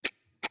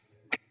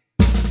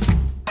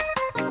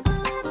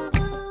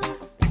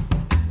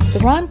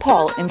The Ron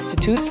Paul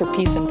Institute for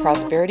Peace and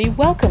Prosperity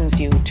welcomes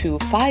you to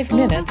 5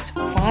 Minutes,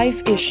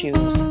 5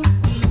 Issues.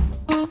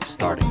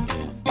 Starting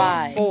in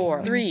 5,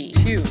 4, 3,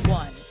 2,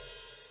 1.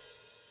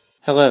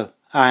 Hello,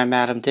 I'm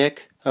Adam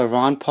Dick, a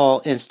Ron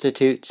Paul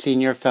Institute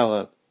Senior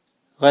Fellow.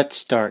 Let's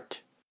start.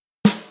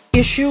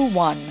 Issue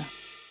 1.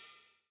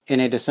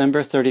 In a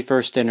December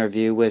 31st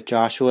interview with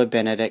Joshua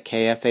Bennett at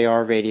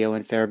KFAR Radio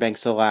in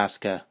Fairbanks,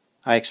 Alaska,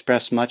 I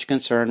expressed much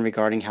concern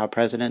regarding how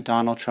President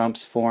Donald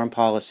Trump's foreign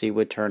policy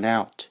would turn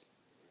out.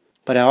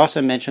 But I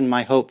also mentioned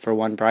my hope for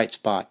one bright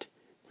spot: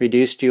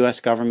 reduced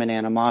U.S. government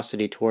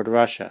animosity toward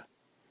Russia.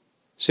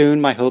 Soon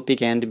my hope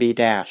began to be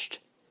dashed,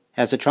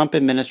 as the Trump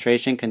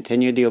administration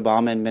continued the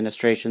Obama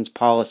administration's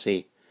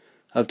policy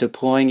of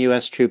deploying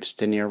U.S. troops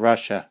to near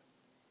Russia.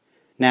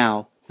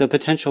 Now, the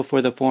potential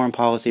for the foreign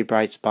policy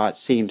bright spot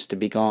seems to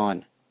be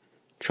gone.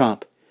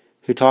 Trump,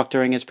 who talked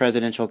during his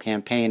presidential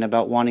campaign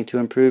about wanting to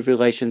improve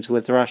relations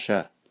with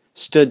Russia,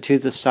 stood to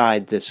the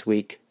side this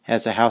week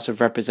as the House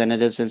of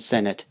Representatives and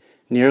Senate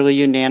nearly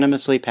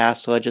unanimously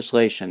passed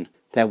legislation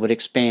that would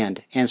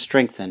expand and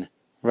strengthen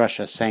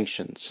Russia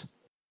sanctions.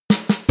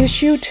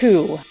 Issue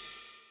 2.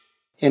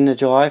 In the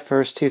July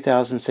 1,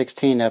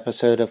 2016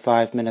 episode of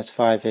 5 Minutes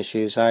 5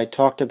 Issues, I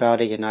talked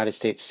about a United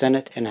States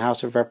Senate and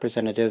House of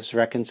Representatives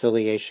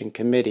Reconciliation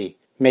Committee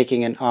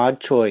making an odd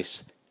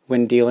choice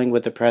when dealing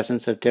with the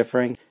presence of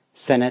differing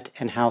Senate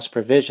and House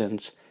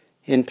provisions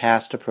in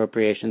past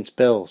appropriations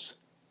bills.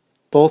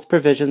 Both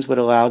provisions would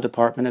allow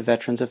Department of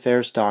Veterans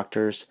Affairs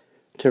doctors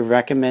to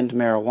recommend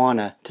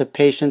marijuana to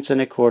patients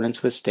in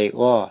accordance with state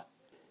law.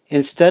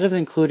 Instead of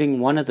including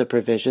one of the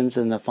provisions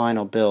in the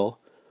final bill,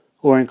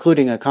 or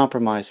including a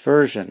compromised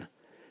version,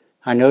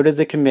 I noted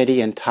the committee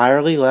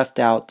entirely left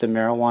out the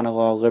marijuana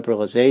law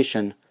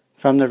liberalization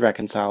from the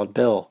reconciled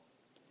bill.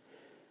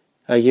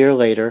 A year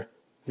later,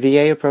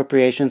 VA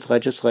appropriations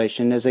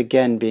legislation is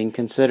again being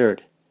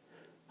considered.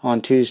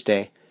 On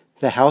Tuesday,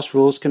 the House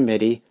Rules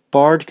Committee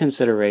barred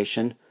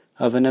consideration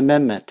of an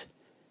amendment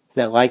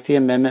that, like the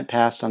amendment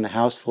passed on the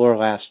House floor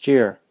last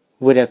year,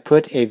 would have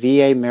put a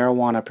VA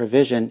marijuana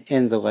provision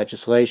in the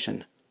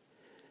legislation.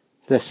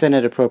 The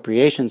Senate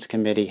Appropriations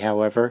Committee,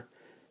 however,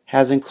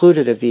 has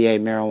included a VA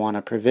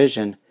marijuana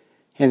provision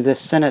in the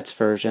Senate's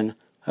version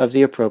of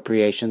the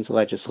appropriations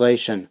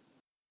legislation.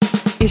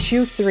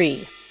 Issue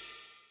 3.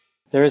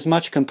 There is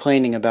much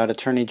complaining about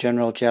Attorney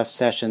General Jeff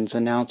Sessions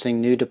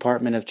announcing new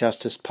Department of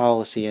Justice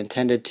policy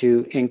intended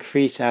to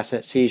increase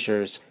asset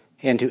seizures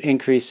and to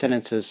increase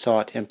sentences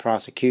sought in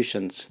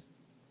prosecutions.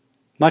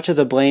 Much of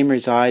the blame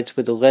resides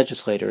with the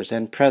legislators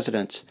and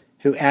presidents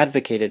who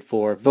advocated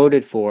for,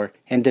 voted for,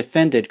 and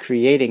defended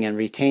creating and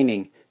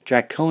retaining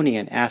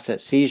draconian asset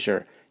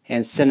seizure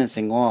and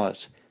sentencing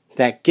laws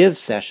that give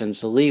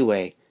Sessions the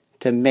leeway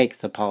to make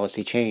the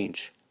policy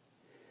change.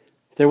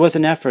 There was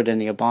an effort in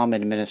the Obama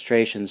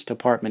administration's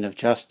Department of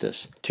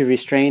Justice to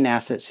restrain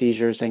asset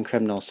seizures and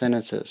criminal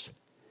sentences,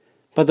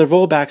 but the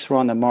rollbacks were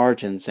on the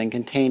margins and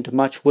contained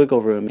much wiggle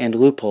room and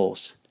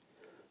loopholes.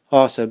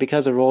 Also,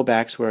 because the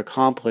rollbacks were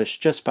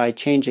accomplished just by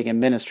changing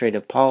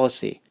administrative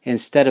policy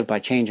instead of by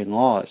changing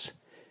laws,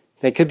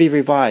 they could be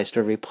revised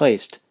or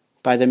replaced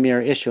by the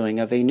mere issuing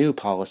of a new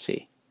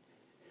policy.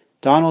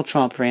 Donald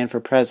Trump ran for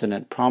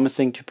president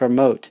promising to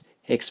promote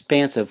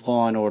expansive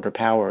law and order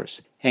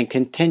powers, and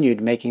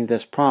continued making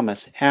this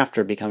promise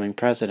after becoming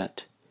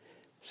president.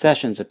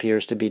 Sessions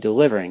appears to be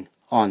delivering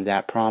on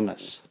that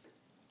promise.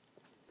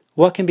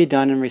 What can be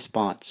done in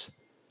response?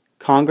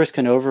 Congress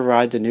can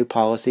override the new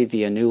policy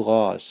via new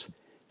laws.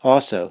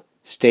 Also,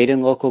 state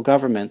and local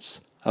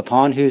governments,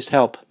 upon whose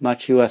help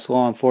much U.S.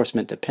 law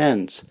enforcement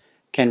depends,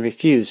 can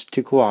refuse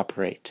to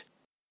cooperate.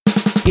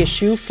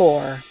 Issue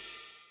 4.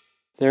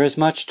 There is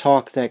much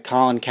talk that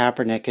Colin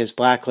Kaepernick is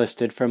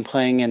blacklisted from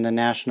playing in the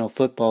National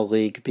Football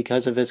League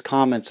because of his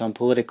comments on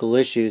political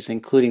issues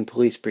including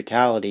police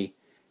brutality,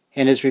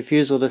 and his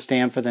refusal to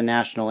stand for the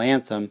national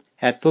anthem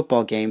at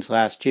football games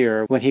last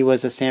year when he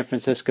was a San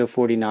Francisco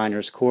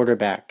 49ers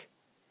quarterback.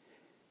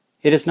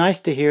 It is nice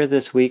to hear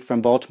this week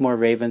from Baltimore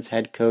Ravens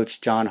head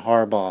coach John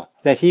Harbaugh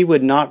that he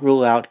would not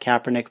rule out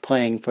Kaepernick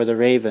playing for the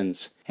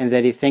Ravens and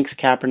that he thinks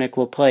Kaepernick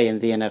will play in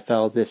the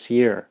NFL this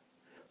year.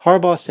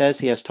 Harbaugh says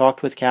he has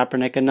talked with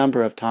Kaepernick a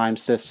number of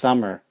times this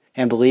summer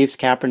and believes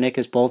Kaepernick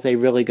is both a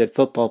really good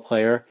football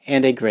player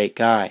and a great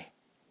guy.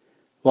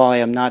 While I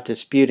am not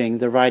disputing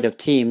the right of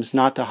teams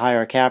not to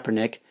hire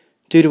Kaepernick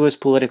due to his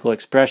political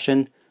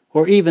expression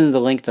or even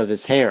the length of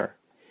his hair,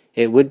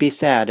 it would be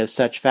sad if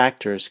such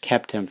factors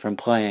kept him from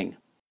playing.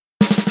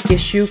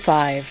 Issue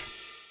 5.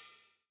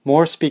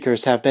 More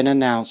speakers have been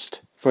announced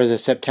for the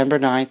September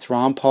 9th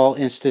Ron Paul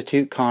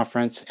Institute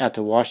Conference at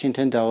the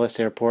Washington Dulles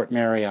Airport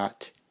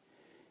Marriott.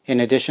 In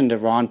addition to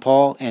Ron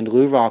Paul and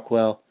Lew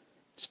Rockwell,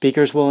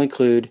 speakers will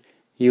include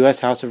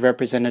U.S. House of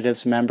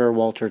Representatives member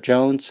Walter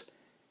Jones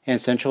and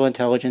Central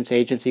Intelligence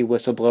Agency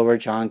whistleblower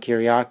John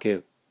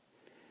Kiriakou.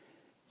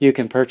 You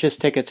can purchase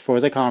tickets for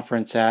the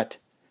conference at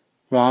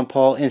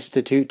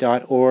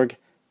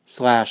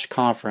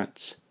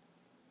ronpaulinstitute.org/conference.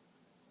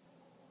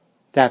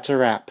 That's a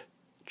wrap.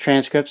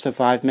 Transcripts of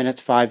 5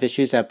 Minutes 5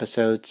 Issues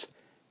episodes,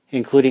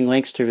 including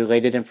links to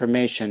related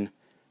information,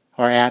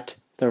 are at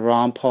the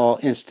Ron Paul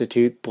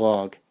Institute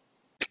blog.